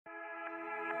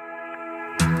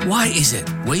Why is it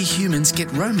we humans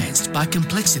get romanced by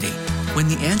complexity when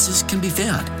the answers can be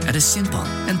found at a simple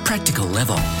and practical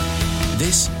level?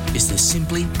 This is the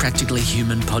Simply Practically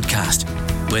Human podcast,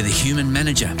 where the human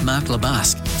manager, Mark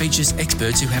LeBasque, features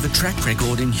experts who have a track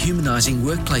record in humanising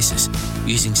workplaces,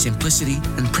 using simplicity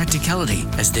and practicality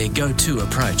as their go-to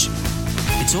approach.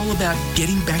 It's all about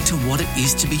getting back to what it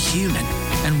is to be human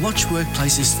and watch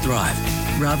workplaces thrive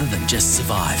rather than just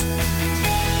survive.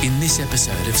 In this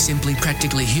episode of Simply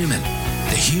Practically Human,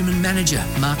 the human manager,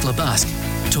 Mark LeBasque,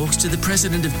 talks to the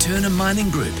president of Turner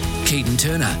Mining Group, Keaton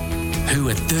Turner, who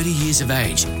at 30 years of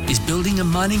age is building a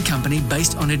mining company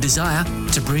based on a desire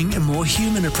to bring a more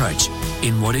human approach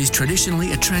in what is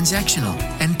traditionally a transactional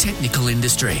and technical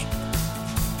industry.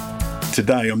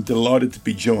 Today, I'm delighted to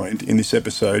be joined in this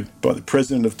episode by the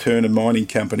president of Turner Mining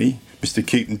Company, Mr.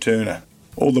 Keaton Turner,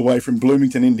 all the way from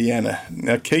Bloomington, Indiana.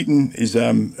 Now, Keaton is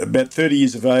about 30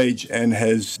 years of age and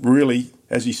has really,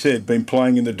 as he said, been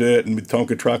playing in the dirt and with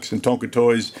Tonka trucks and Tonka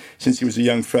toys since he was a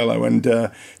young fellow. And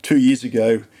 2 years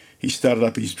ago, he started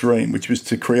up his dream, which was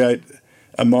to create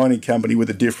a mining company with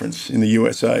a difference in the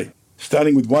USA.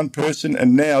 Starting with one person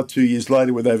and now 2 years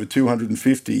later with over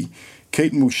 250,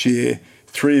 Keaton will share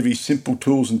 3 of his simple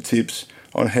tools and tips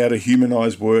on how to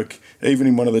humanise work, even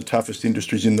in one of the toughest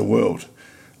industries in the world.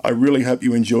 I really hope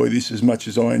you enjoy this as much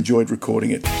as I enjoyed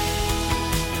recording it.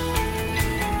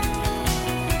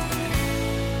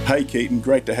 Hey Keaton,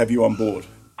 great to have you on board.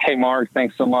 Hey Mark,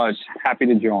 thanks so much. Happy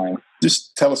to join.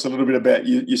 Just tell us a little bit about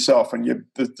yourself and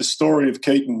the story of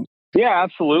Keaton. Yeah,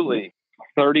 absolutely.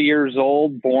 30 years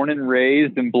old, born and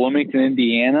raised in Bloomington,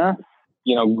 Indiana.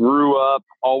 Grew up,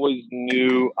 always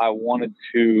knew I wanted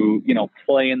to,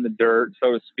 play in the dirt,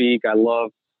 so to speak. I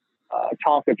love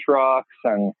Tonka trucks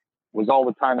and was all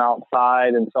the time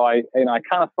outside. And so I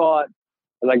kind of thought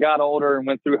as I got older and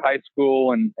went through high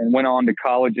school and went on to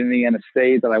college in Indiana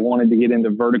State that I wanted to get into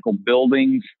vertical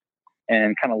buildings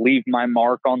and kind of leave my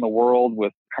mark on the world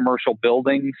with commercial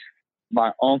buildings.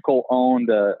 My uncle owned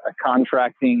an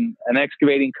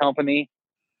excavating company.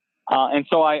 And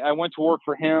so I went to work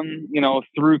for him,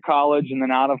 through college and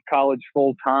then out of college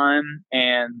full time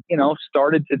and,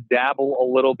 started to dabble a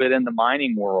little bit in the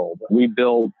mining world. We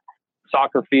built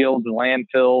soccer fields and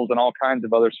landfills and all kinds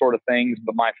of other sort of things.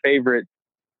 But my favorite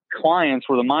clients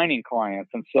were the mining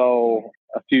clients. And so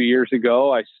a few years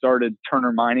ago, I started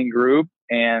Turner Mining Group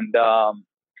and,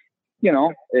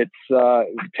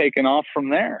 it's taken off from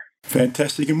there.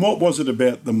 Fantastic. And what was it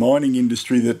about the mining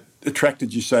industry that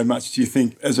attracted you so much, do you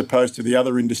think, as opposed to the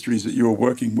other industries that you were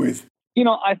working with?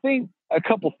 I think a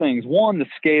couple things. One, the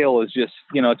scale is just,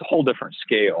 it's a whole different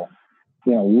scale.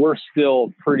 We're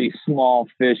still pretty small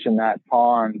fish in that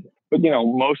pond, but,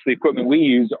 most of the equipment we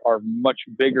use are much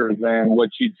bigger than what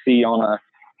you'd see on a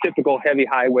typical heavy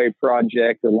highway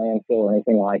project or landfill or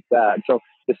anything like that. So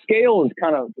the scale is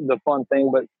kind of the fun thing,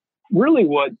 but really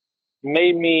what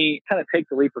made me kind of take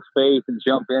the leap of faith and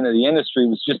jump into the industry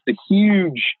was just the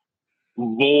huge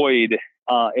void,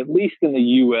 at least in the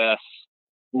U.S.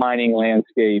 mining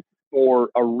landscape, for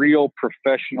a real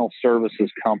professional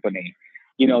services company.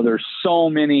 There's so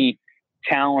many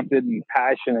talented and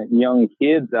passionate young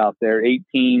kids out there,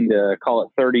 18 to call it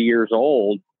 30 years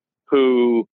old,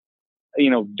 who,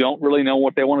 don't really know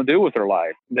what they want to do with their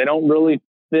life. They don't really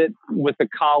fit with the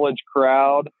college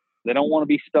crowd. They don't want to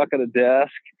be stuck at a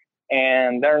desk.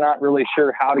 And they're not really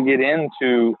sure how to get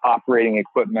into operating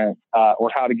equipment or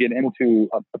how to get into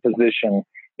a position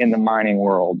in the mining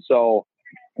world. So,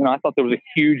 I thought there was a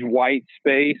huge white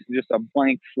space, just a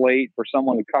blank slate for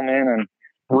someone to come in and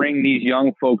bring these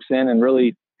young folks in and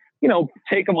really,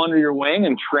 take them under your wing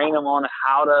and train them on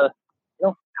how to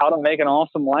make an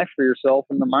awesome life for yourself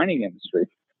in the mining industry.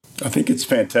 I think it's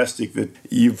fantastic that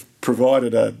you've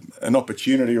provided an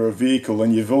opportunity or a vehicle,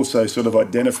 and you've also sort of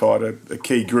identified a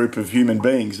key group of human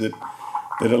beings that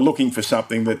are looking for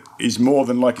something that is more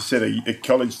than, like you said, a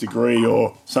college degree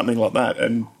or something like that.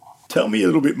 And tell me a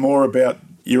little bit more about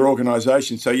your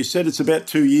organisation. So you said it's about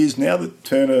 2 years now that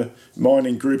Turner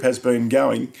Mining Group has been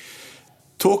going.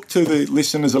 Talk to the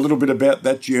listeners a little bit about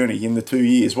that journey in the 2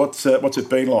 years. What's it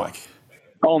been like?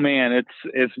 Oh man,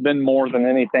 it's been more than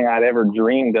anything I'd ever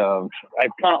dreamed of. I've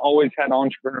kind of always had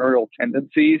entrepreneurial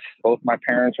tendencies. Both my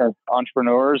parents are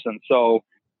entrepreneurs. And so,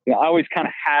 I always kind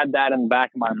of had that in the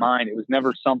back of my mind. It was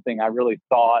never something I really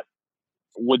thought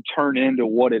would turn into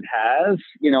what it has.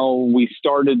 We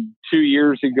started 2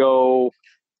 years ago,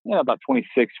 about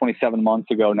 26, 27 months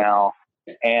ago now.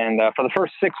 And for the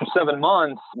first 6 or 7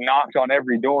 months, knocked on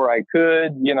every door I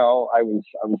could. I was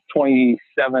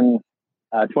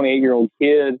 28-year-old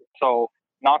kid. So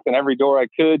knocked on every door I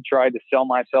could, tried to sell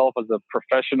myself as a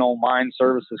professional mine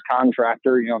services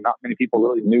contractor. Not many people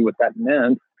really knew what that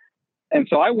meant. And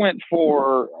so I went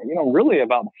for, really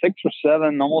about 6 or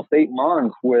 7, almost 8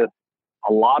 months with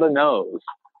a lot of no's,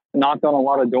 knocked on a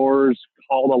lot of doors,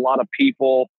 called a lot of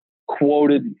people,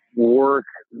 quoted work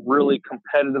really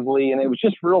competitively. And it was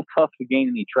just real tough to gain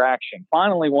any traction.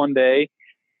 Finally, one day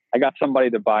I got somebody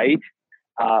to bite.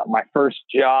 My first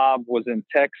job was in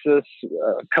Texas,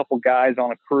 a couple guys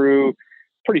on a crew,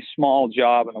 pretty small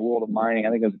job in the world of mining. I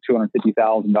think it was a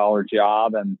 $250,000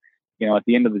 job. And, at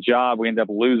the end of the job, we ended up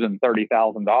losing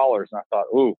 $30,000. And I thought,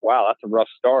 ooh, wow, that's a rough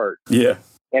start. Yeah.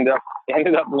 Ended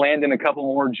up landing a couple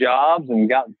more jobs and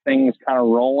got things kind of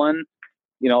rolling.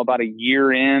 About a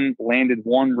year in, landed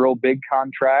one real big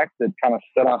contract that kind of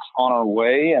set us on our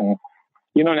way. And,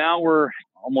 now we're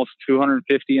almost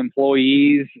 250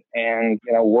 employees and,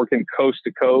 working coast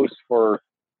to coast for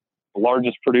the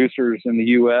largest producers in the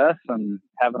U.S. and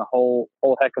having a whole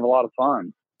heck of a lot of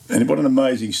fun. And what an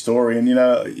amazing story. And,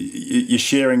 you're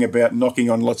sharing about knocking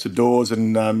on lots of doors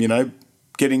and,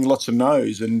 getting lots of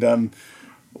no's. And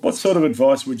what sort of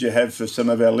advice would you have for some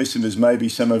of our listeners, maybe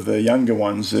some of the younger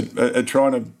ones that are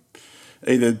trying to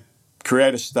either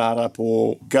create a startup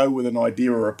or go with an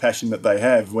idea or a passion that they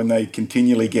have when they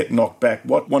continually get knocked back?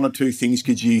 What 1 or 2 things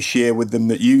could you share with them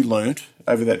that you learnt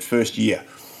over that first year?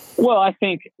 Well, I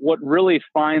think what really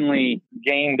finally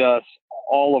gained us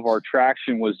all of our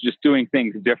traction was just doing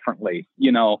things differently.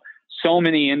 So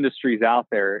many industries out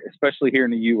there, especially here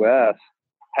in the U.S.,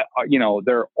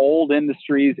 they're old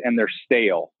industries and they're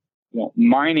stale.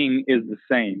 Mining is the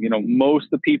same. Most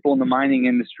of the people in the mining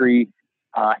industry,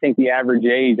 I think the average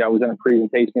age, I was in a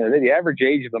presentation the other day, the average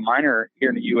age of a miner here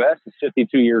in the U.S. is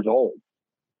 52 years old.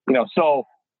 So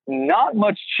not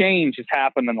much change has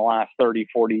happened in the last 30,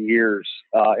 40 years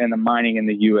in the mining in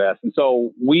the U.S. And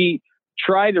so we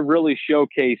try to really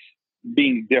showcase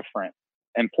being different,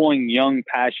 employing young,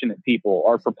 passionate people.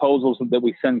 Our proposals that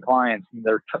we send clients,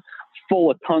 they're full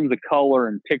of tons of color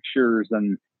and pictures,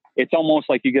 and it's almost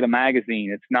like you get a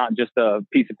magazine. It's not just a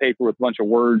piece of paper with a bunch of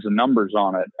words and numbers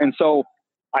on it. And so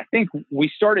I think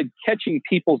we started catching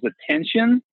people's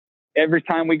attention. Every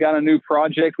time we got a new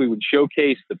project, we would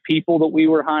showcase the people that we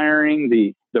were hiring,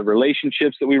 the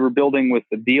relationships that we were building with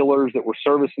the dealers that were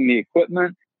servicing the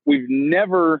equipment. We've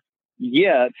never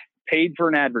yet paid for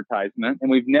an advertisement,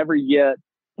 and we've never yet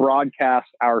broadcast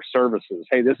our services.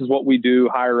 Hey, this is what we do.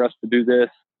 Hire us to do this.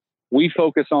 We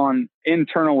focus on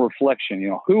internal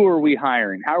reflection. Who are we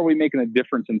hiring? How are we making a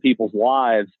difference in people's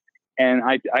lives? And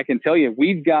I can tell you,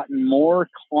 we've gotten more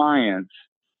clients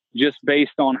just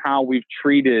based on how we've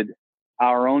treated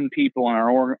our own people and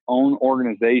our own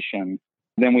organization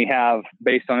than we have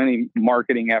based on any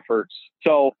marketing efforts.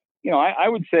 So, I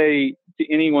would say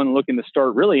to anyone looking to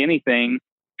start really anything,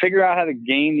 figure out how to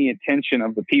gain the attention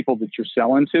of the people that you're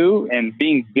selling to, and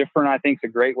being different, I think, is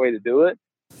a great way to do it.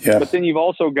 Yeah. But then you've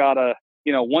also got to,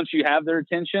 once you have their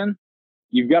attention,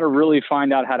 you've got to really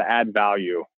find out how to add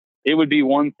value. It would be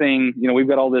one thing, we've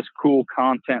got all this cool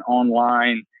content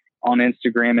online on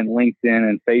Instagram and LinkedIn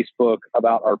and Facebook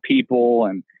about our people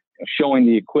and showing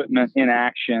the equipment in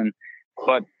action.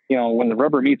 But, when the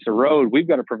rubber meets the road, we've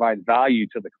got to provide value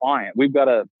to the client. We've got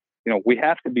to, we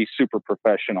have to be super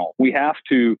professional. We have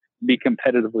to be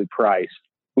competitively priced.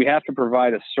 We have to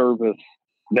provide a service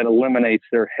that eliminates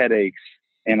their headaches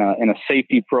in a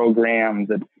safety program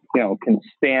that, can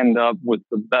stand up with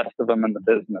the best of them in the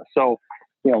business. So,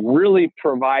 really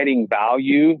providing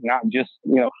value, not just,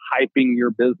 hyping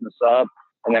your business up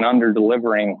and then under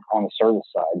delivering on the service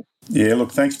side. Yeah,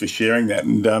 look, thanks for sharing that.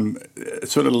 And it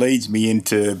sort of leads me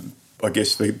into, I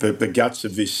guess, the guts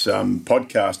of this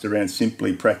podcast around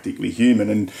Simply Practically Human.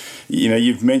 And,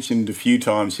 you've mentioned a few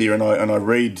times here, and I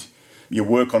read your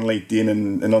work on LinkedIn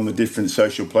and on the different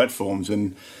social platforms.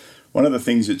 And one of the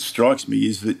things that strikes me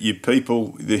is that your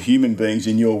people, the human beings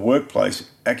in your workplace,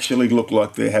 actually look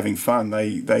like they're having fun.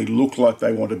 They look like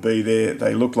they want to be there.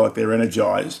 They look like they're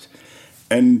energized.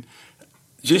 And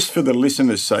just for the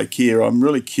listeners' sake here, I'm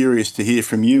really curious to hear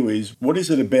from you is, what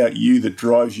is it about you that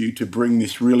drives you to bring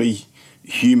this really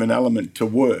human element to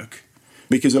work?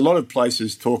 Because a lot of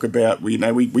places talk about, we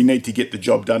need to get the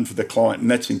job done for the client, and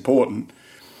that's important.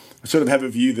 I sort of have a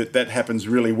view that happens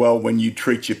really well when you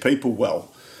treat your people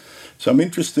well. So I'm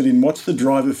interested in, what's the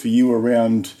driver for you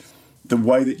around the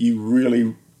way that you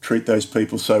really treat those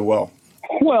people so well?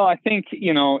 Well, I think,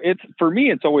 for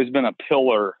me, it's always been a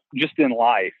pillar just in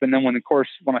life. And then when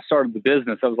I started the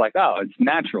business, I was like, oh, it's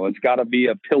natural. It's got to be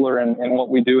a pillar in what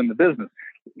we do in the business.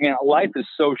 Life is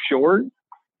so short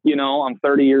I'm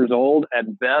 30 years old.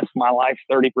 At best, my life's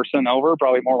 30% over,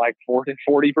 probably more like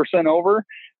 40% over.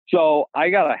 So I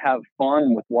got to have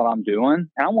fun with what I'm doing.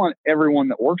 And I want everyone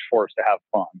that works for us to have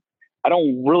fun. I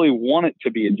don't really want it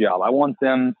to be a job. I want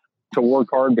them to work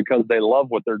hard because they love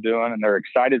what they're doing and they're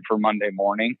excited for Monday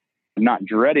morning, not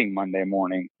dreading Monday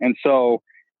morning. And so,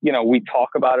 we talk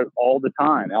about it all the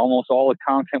time. Almost all the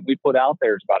content we put out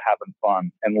there is about having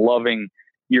fun and loving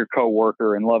your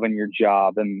coworker and loving your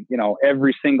job. And,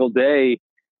 every single day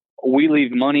we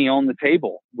leave money on the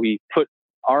table. We put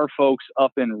our folks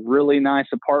up in really nice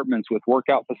apartments with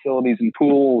workout facilities and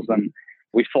pools, and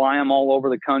we fly them all over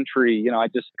the country. I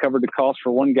just covered the cost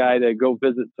for one guy to go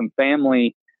visit some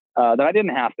family that I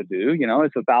didn't have to do.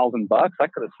 It's $1,000. I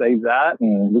could have saved that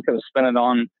and we could have spent it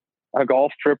on a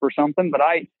golf trip or something. But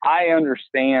I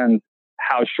understand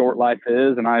how short life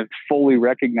is, and I've fully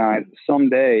recognized that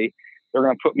someday they're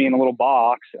going to put me in a little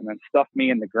box and then stuff me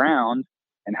in the ground,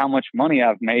 and how much money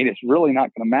I've made is really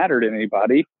not going to matter to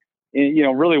anybody.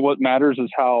 Really what matters is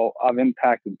how I've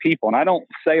impacted people. And I don't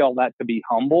say all that to be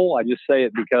humble. I just say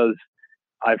it because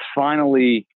I've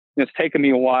finally, it's taken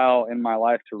me a while in my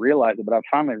life to realize it, but I've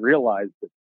finally realized that,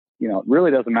 it really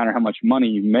doesn't matter how much money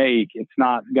you make. It's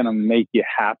not going to make you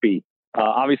happy.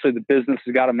 Obviously the business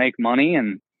has got to make money,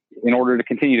 and in order to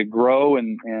continue to grow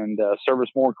and service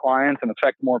more clients and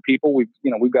affect more people,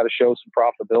 we've got to show some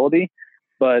profitability.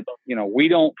 But, we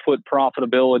don't put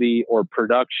profitability or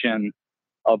production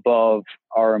above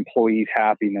our employees'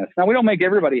 happiness. Now, we don't make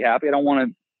everybody happy. I don't want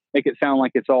to make it sound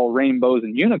like it's all rainbows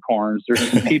and unicorns. There's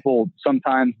some people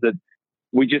sometimes that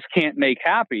we just can't make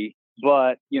happy.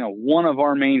 But, one of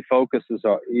our main focuses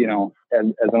are, as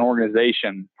an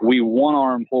organization, we want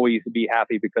our employees to be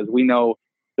happy because we know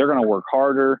they're going to work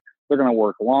harder, they're going to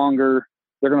work longer,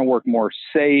 they're going to work more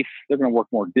safe, they're going to work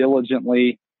more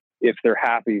diligently if they're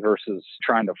happy versus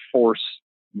trying to force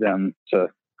them to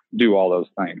do all those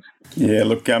things. Yeah,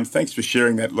 look, thanks for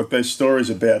sharing that. Look, those stories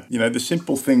about, the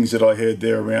simple things that I heard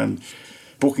there around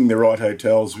booking the right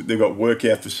hotels, they've got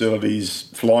workout facilities,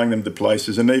 flying them to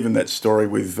places, and even that story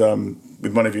with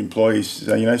one of your employees,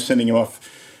 sending them off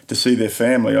to see their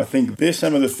family. I think they're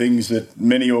some of the things that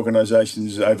many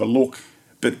organisations overlook,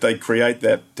 but they create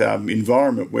that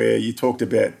environment where you talked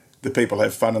about the people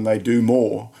have fun and they do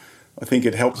more. I think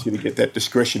it helps you to get that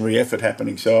discretionary effort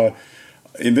happening. So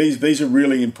and these are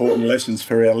really important lessons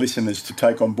for our listeners to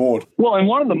take on board. Well, and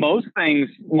one of the most things,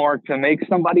 Mark, to make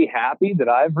somebody happy that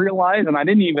I've realized, and I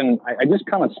just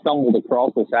kind of stumbled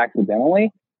across this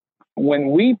accidentally.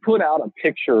 When we put out a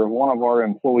picture of one of our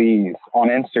employees on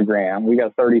Instagram, we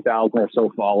got 30,000 or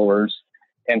so followers,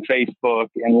 and Facebook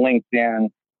and LinkedIn.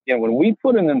 When we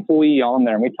put an employee on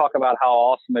there and we talk about how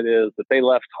awesome it is that they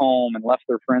left home and left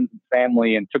their friends and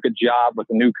family and took a job with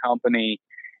a new company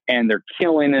and they're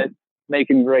killing it,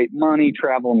 making great money,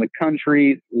 traveling the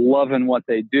country, loving what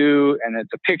they do, and it's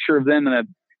a picture of them in a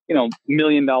 $1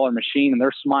 million machine and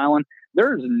they're smiling,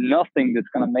 there's nothing that's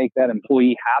going to make that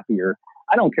employee happier.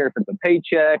 I don't care if it's a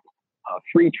paycheck, a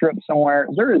free trip somewhere.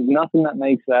 There is nothing that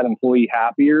makes that employee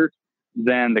happier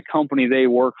than the company they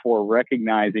work for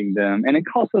recognizing them. And it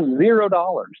costs us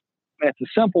 $0. It's a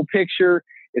simple picture.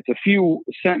 It's a few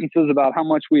sentences about how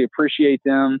much we appreciate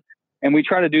them. And we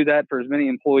try to do that for as many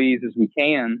employees as we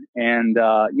can. And,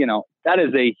 that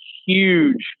is a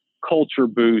huge culture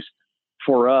boost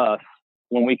for us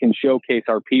when we can showcase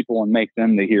our people and make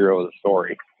them the hero of the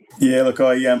story. Yeah, look,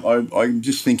 I'm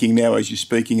just thinking now as you're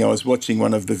speaking, I was watching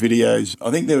one of the videos.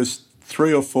 I think there was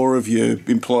 3 or 4 of your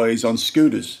employees on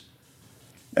scooters.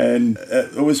 And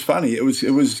it was funny. I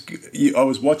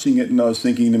was watching it and I was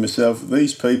thinking to myself,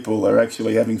 these people are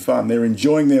actually having fun. They're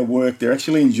enjoying their work. They're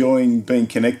actually enjoying being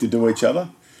connected to each other.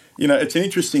 It's an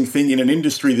interesting thing in an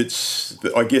industry that's,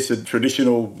 I guess, a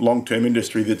traditional long-term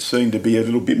industry that seemed to be a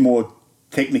little bit more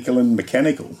technical and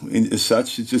mechanical as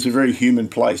such. It's just a very human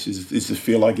place is the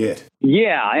feel I get.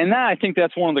 Yeah, and I think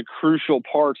that's one of the crucial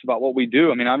parts about what we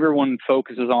do. I mean, everyone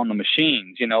focuses on the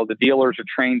machines. The dealers are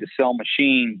trained to sell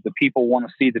machines. The people want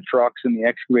to see the trucks and the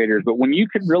excavators. But when you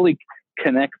can really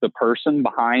connect the person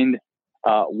behind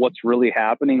what's really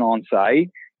happening on site,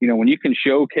 when you can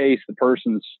showcase the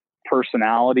person's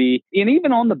personality, and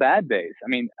even on the bad days. I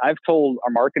mean, I've told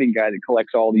our marketing guy that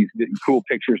collects all these cool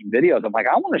pictures and videos, I'm like,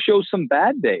 I want to show some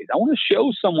bad days. I want to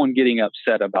show someone getting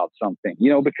upset about something,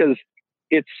 because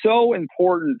it's so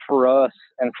important for us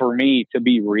and for me to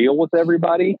be real with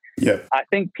everybody. Yeah. I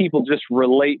think people just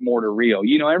relate more to real.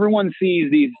 Everyone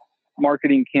sees these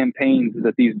marketing campaigns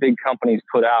that these big companies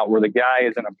put out where the guy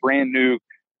is in a brand new,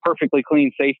 perfectly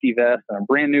clean safety vest and a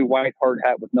brand new white hard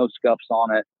hat with no scuffs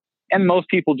on it. And most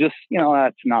people just,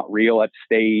 that's not real. That's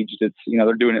staged. It's,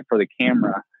 they're doing it for the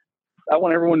camera. I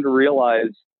want everyone to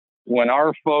realize when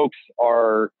our folks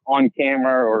are on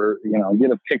camera or,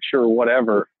 get a picture or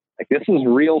whatever, like this is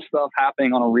real stuff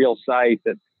happening on a real site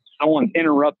that someone's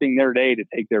interrupting their day to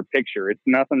take their picture. It's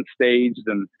nothing staged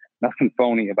and nothing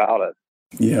phony about it.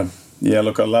 Yeah. Yeah.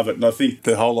 Look, I love it. And I think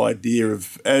the whole idea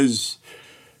of as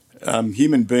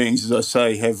human beings, as I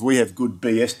say, we have good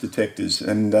BS detectors.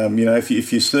 And, if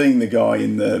you're seeing the guy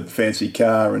in the fancy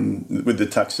car and with the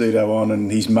tuxedo on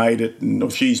and he's made it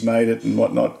or she's made it and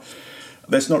whatnot,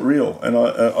 that's not real. And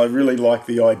I really like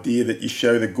the idea that you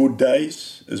show the good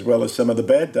days as well as some of the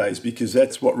bad days, because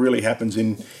that's what really happens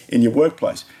in your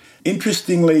workplace.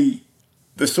 Interestingly,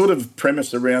 the sort of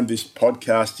premise around this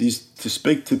podcast is to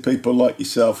speak to people like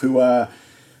yourself who are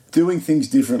doing things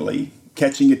differently,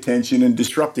 catching attention and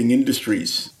disrupting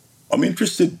industries. I'm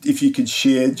interested if you could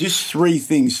share just three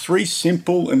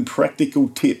simple and practical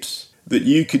tips that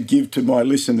you could give to my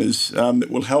listeners that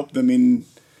will help them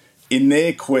in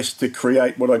their quest to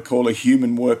create what I call a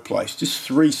human workplace. Just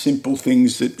three simple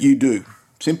things that you do,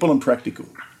 simple and practical.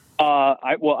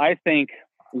 I think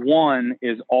one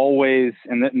is always,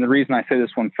 and the reason I say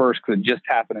this one first, because it just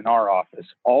happened in our office,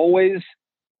 always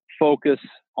focus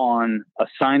on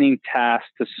assigning tasks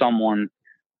to someone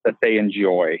that they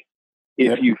enjoy.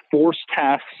 If you force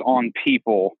tasks on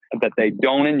people that they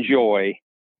don't enjoy,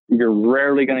 you're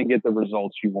rarely going to get the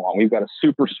results you want. We've got a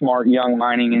super smart young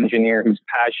mining engineer who's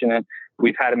passionate.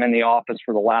 We've had him in the office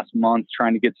for the last month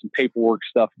trying to get some paperwork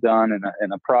stuff done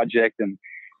in a project, and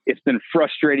it's been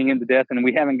frustrating him to death, and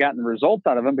we haven't gotten the results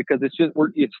out of him because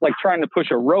it's like trying to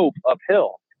push a rope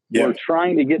uphill. Yeah. We're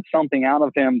trying to get something out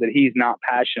of him that he's not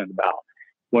passionate about.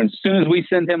 As soon as we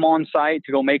send him on site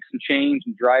to go make some change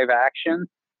and drive action,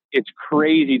 it's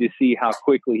crazy to see how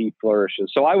quickly he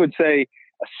flourishes. So I would say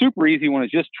a super easy one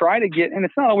is just try to get, and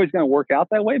it's not always going to work out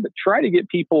that way, but try to get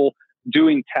people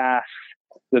doing tasks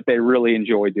that they really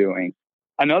enjoy doing.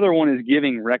 Another one is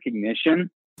giving recognition.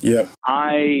 Yeah.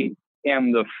 I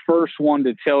am the first one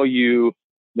to tell you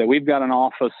that we've got an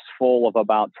office full of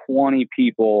about 20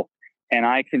 people, and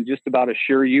I can just about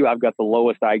assure you I've got the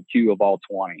lowest IQ of all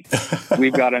 20.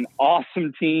 We've got an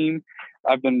awesome team.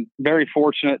 I've been very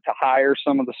fortunate to hire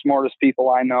some of the smartest people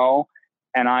I know,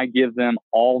 and I give them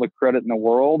all the credit in the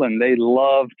world, and they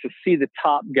love to see the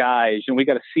top guys. We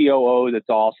got a COO that's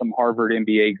awesome, Harvard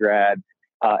MBA grad,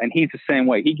 and he's the same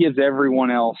way. He gives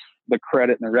everyone else the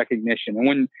credit and the recognition.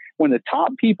 And when the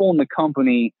top people in the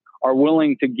company are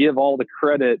willing to give all the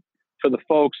credit to the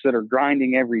folks that are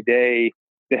grinding every day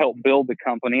to help build the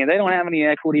company, and they don't have any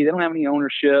equity, they don't have any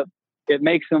ownership, it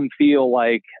makes them feel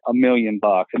like $1 million.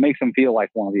 It makes them feel like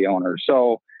one of the owners.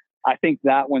 So I think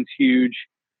that one's huge.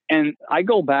 And I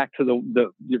go back to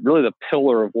really the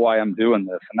pillar of why I'm doing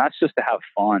this, and that's just to have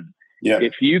fun. Yeah.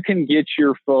 If you can get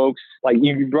your folks, like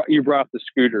you brought up the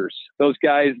scooters. Those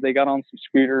guys, they got on some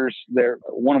scooters. They're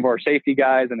one of our safety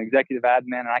guys, an executive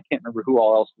admin, and I can't remember who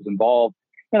all else was involved.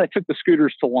 And they took the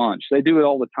scooters to lunch. They do it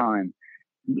all the time.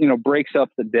 Breaks up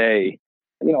the day.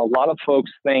 A lot of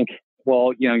folks think,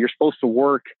 well, you're supposed to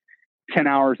work 10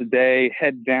 hours a day,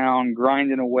 head down,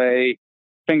 grinding away,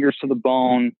 fingers to the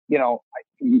bone.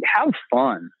 Have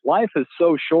fun. Life is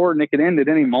so short and it can end at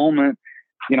any moment.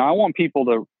 I want people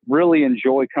to really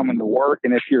enjoy coming to work.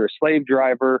 And if you're a slave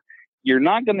driver, you're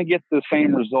not going to get the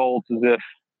same results as if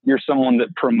you're someone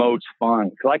that promotes fun.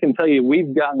 Because I can tell you,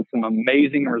 we've gotten some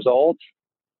amazing results,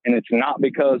 and it's not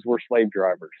because we're slave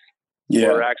drivers. Yeah.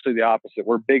 We're actually the opposite.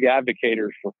 We're big advocates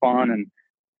for fun, and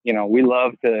we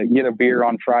love to get a beer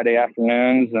on Friday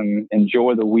afternoons and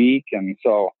enjoy the week. And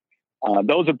so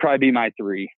those would probably be my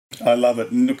three. I love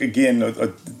it. And look, again,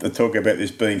 I talk about this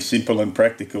being simple and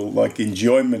practical, like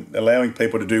enjoyment, allowing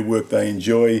people to do work they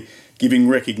enjoy, giving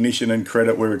recognition and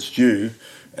credit where it's due.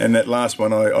 And that last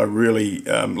one I really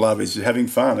love is having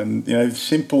fun. And,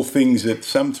 simple things that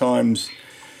sometimes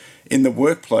in the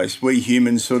workplace, we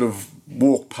humans sort of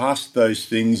walk past those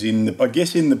things in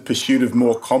the pursuit of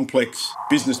more complex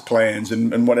business plans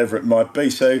and whatever it might be.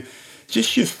 So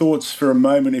just your thoughts for a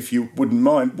moment, if you wouldn't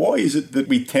mind. Why is it that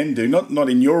we tend to, not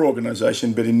in your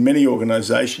organisation, but in many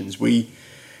organisations, we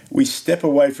step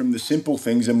away from the simple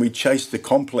things and we chase the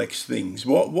complex things?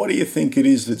 What do you think it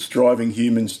is that's driving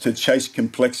humans to chase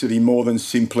complexity more than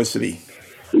simplicity?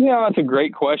 That's a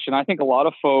great question. I think a lot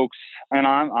of folks, and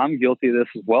I'm guilty of this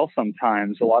as well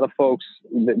sometimes, a lot of folks,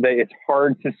 it's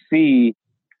hard to see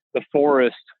the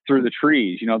forest through the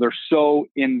trees. They're so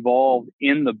involved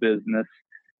in the business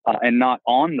and not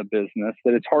on the business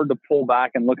that it's hard to pull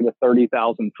back and look at a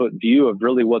 30,000 foot view of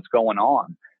really what's going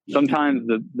on. Sometimes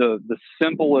the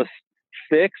simplest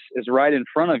fix is right in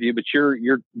front of you, but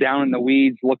you're down in the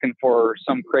weeds looking for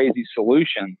some crazy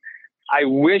solution. I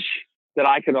wish that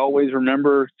I could always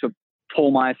remember to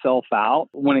pull myself out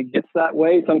when it gets that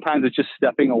way. Sometimes it's just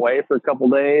stepping away for a couple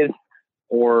days,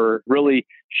 or really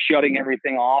shutting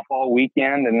everything off all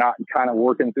weekend and not kind of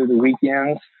working through the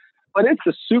weekends. But it's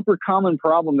a super common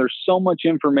problem. There's so much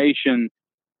information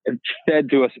fed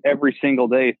to us every single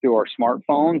day through our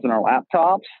smartphones and our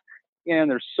laptops.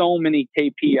 And there's so many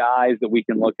KPIs that we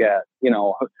can look at,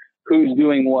 who's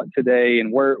doing what today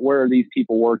and where are these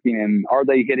people working and are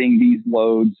they hitting these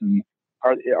loads and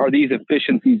are these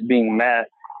efficiencies being met?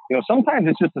 Sometimes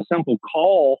it's just a simple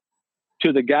call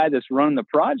to the guy that's running the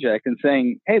project and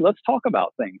saying, hey, let's talk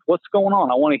about things. What's going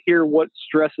on? I want to hear what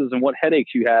stresses and what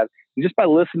headaches you have. And just by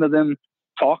listening to them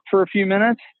talk for a few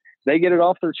minutes, they get it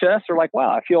off their chest. They're like,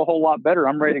 wow, I feel a whole lot better.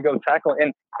 I'm ready to go tackle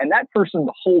it. And that person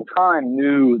the whole time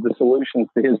knew the solutions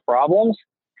to his problems.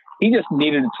 He just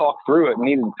needed to talk through it and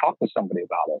needed to talk to somebody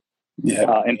about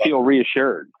it and feel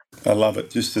reassured. I love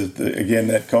it. Just again,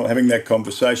 having that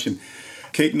conversation.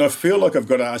 Keaton, I feel like I've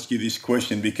got to ask you this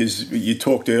question because you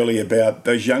talked earlier about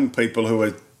those young people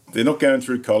they're not going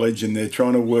through college and they're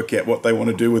trying to work out what they want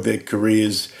to do with their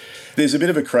careers. There's a bit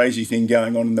of a crazy thing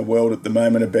going on in the world at the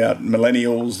moment about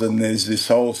millennials, and there's this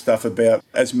whole stuff about,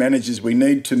 as managers, we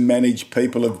need to manage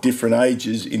people of different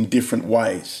ages in different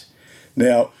ways.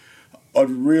 Now, I'd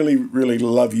really, really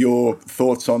love your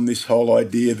thoughts on this whole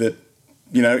idea that,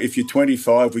 if you're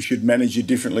 25, we should manage you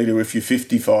differently to if you're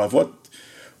 55.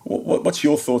 What's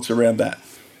your thoughts around that?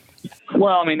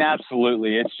 Well, I mean,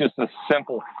 absolutely. It's just a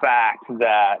simple fact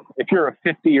that if you're a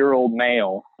 50-year-old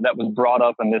male that was brought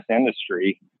up in this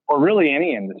industry, or really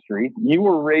any industry, you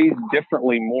were raised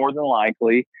differently more than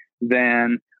likely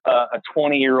than a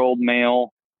 20-year-old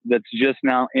male that's just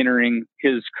now entering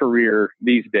his career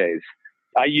these days.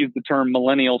 I use the term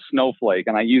millennial snowflake,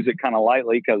 and I use it kind of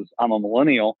lightly because I'm a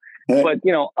millennial. But,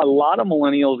 a lot of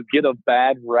millennials get a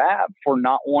bad rap for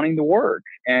not wanting to work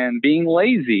and being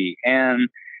lazy and,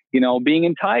 being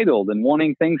entitled and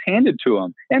wanting things handed to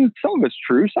them. And some of it's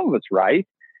true, some of it's right.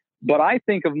 But I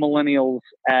think of millennials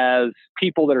as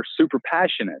people that are super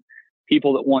passionate,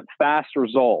 people that want fast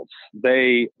results.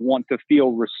 They want to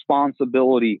feel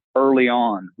responsibility early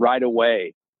on, right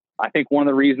away. I think one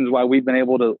of the reasons why we've been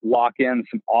able to lock in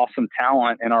some awesome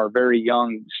talent in our very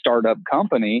young startup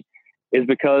company is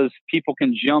because people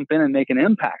can jump in and make an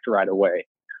impact right away.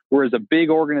 Whereas a big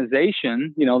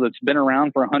organization, that's been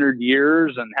around for 100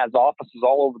 years and has offices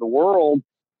all over the world,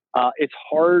 it's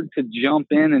hard to jump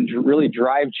in and really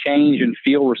drive change and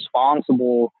feel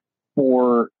responsible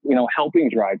for, helping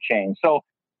drive change. So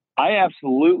I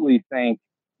absolutely think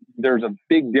there's a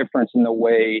big difference in the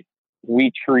way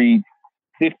we treat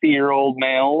 50-year-old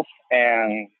males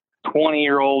and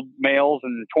 20-year-old males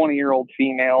and 20-year-old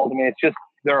females. I mean, it's just,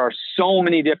 there are so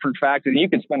many different factors. You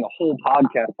can spend a whole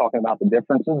podcast talking about the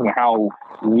differences and how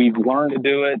we've learned to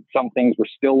do it. Some things we're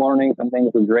still learning, some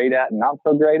things we're great at and not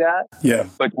so great at. Yeah.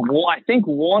 But I think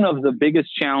one of the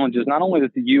biggest challenges, not only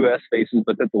that the U.S. faces,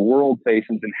 but that the world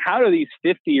faces, and how do these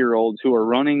 50-year-olds who are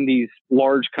running these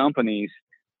large companies,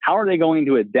 how are they going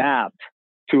to adapt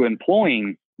to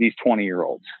employing these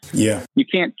 20-year-olds? Yeah. You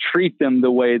can't treat them the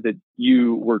way that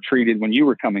you were treated when you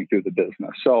were coming through the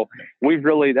business. So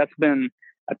that's been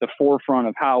at the forefront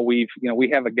of how we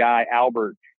have a guy,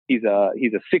 Albert. He's a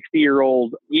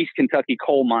 60-year-old East Kentucky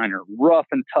coal miner, rough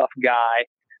and tough guy.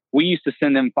 We used to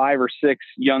send him 5 or 6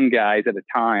 young guys at a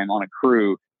time on a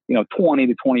crew, 20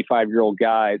 to 25-year-old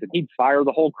guys, and he'd fire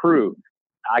the whole crew.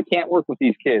 I can't work with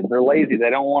these kids. They're lazy. They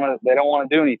don't want to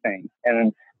do anything.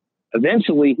 And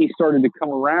eventually he started to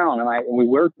come around, and we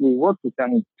worked with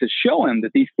them to show him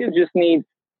that these kids just need,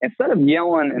 instead of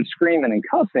yelling and screaming and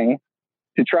cussing,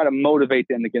 to try to motivate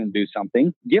them to get and do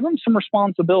something, give them some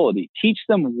responsibility, teach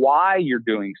them why you're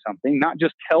doing something, not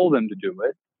just tell them to do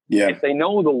it. Yeah. If they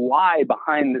know the why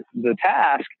behind the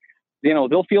task,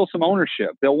 they'll feel some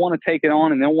ownership. They'll want to take it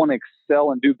on and they'll want to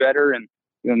excel and do better. And,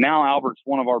 now Albert's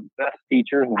one of our best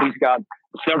teachers, and he's got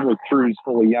several crews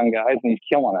full of young guys, and he's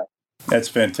killing it. That's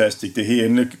fantastic to hear.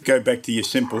 And go back to your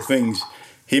simple things,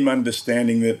 him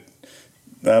understanding that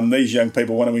these young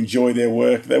people want to enjoy their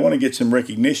work, they want to get some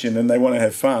recognition, and they want to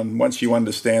have fun. Once you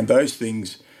understand those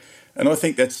things, and I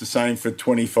think that's the same for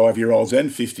 25-year-olds and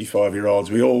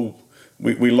 55-year-olds.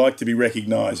 We like to be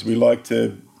recognised. We like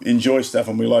to enjoy stuff,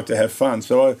 and we like to have fun.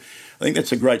 So I think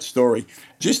that's a great story.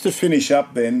 Just to finish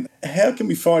up then, how can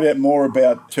we find out more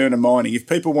about Turner Mining? If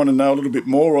people want to know a little bit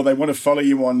more, or they want to follow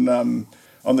you on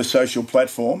on the social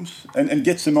platforms and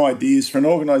get some ideas for an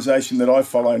organisation that I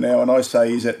follow now and I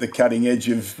say is at the cutting edge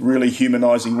of really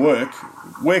humanising work.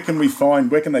 Where can they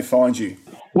find you?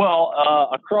 Well,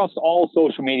 across all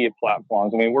social media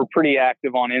platforms. I mean, we're pretty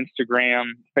active on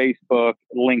Instagram, Facebook,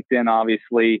 LinkedIn,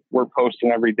 obviously. We're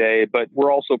posting every day, but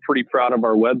we're also pretty proud of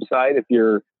our website. If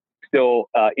you're still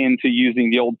into using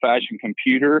the old-fashioned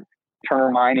computer,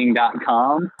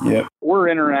 TurnerMining.com. Yep. We're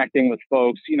interacting with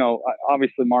folks. You know,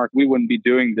 obviously, Mark, we wouldn't be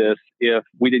doing this if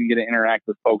we didn't get to interact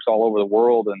with folks all over the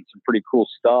world and some pretty cool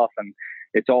stuff. And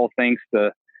it's all thanks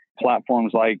to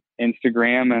platforms like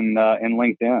Instagram and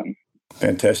LinkedIn.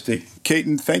 Fantastic.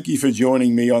 Keaton, thank you for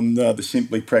joining me on the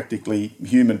Simply Practically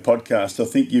Human podcast. I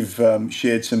think you've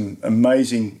shared some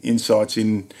amazing insights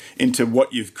into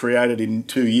what you've created in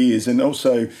 2 years, and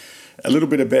also a little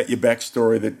bit about your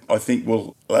backstory that I think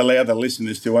will allow the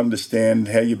listeners to understand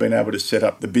how you've been able to set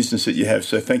up the business that you have.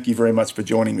 So thank you very much for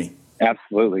joining me.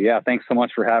 Absolutely. Yeah. Thanks so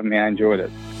much for having me. I enjoyed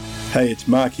it. Hey, it's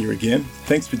Mark here again.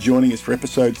 Thanks for joining us for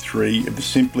episode 3 of the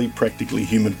Simply Practically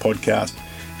Human podcast.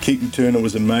 Keaton Turner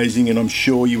was amazing, and I'm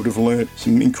sure you would have learnt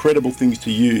some incredible things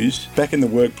to use back in the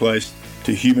workplace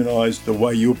to humanise the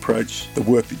way you approach the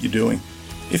work that you're doing.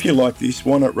 If you like this,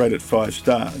 why not rate it 5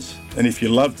 stars? And if you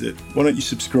loved it, why don't you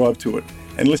subscribe to it?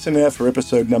 And listen now for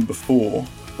episode number 4,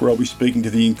 where I'll be speaking to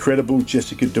the incredible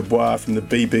Jessica Dubois from the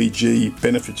BBG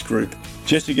Benefits Group.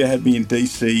 Jessica had me in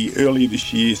DC earlier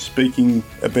this year speaking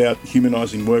about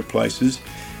humanising workplaces,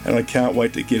 and I can't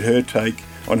wait to get her take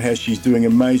on how she's doing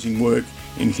amazing work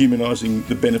in humanising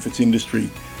the benefits industry.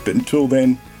 But until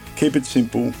then, keep it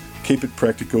simple, keep it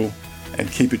practical,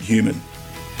 and keep it human.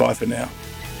 Bye for now.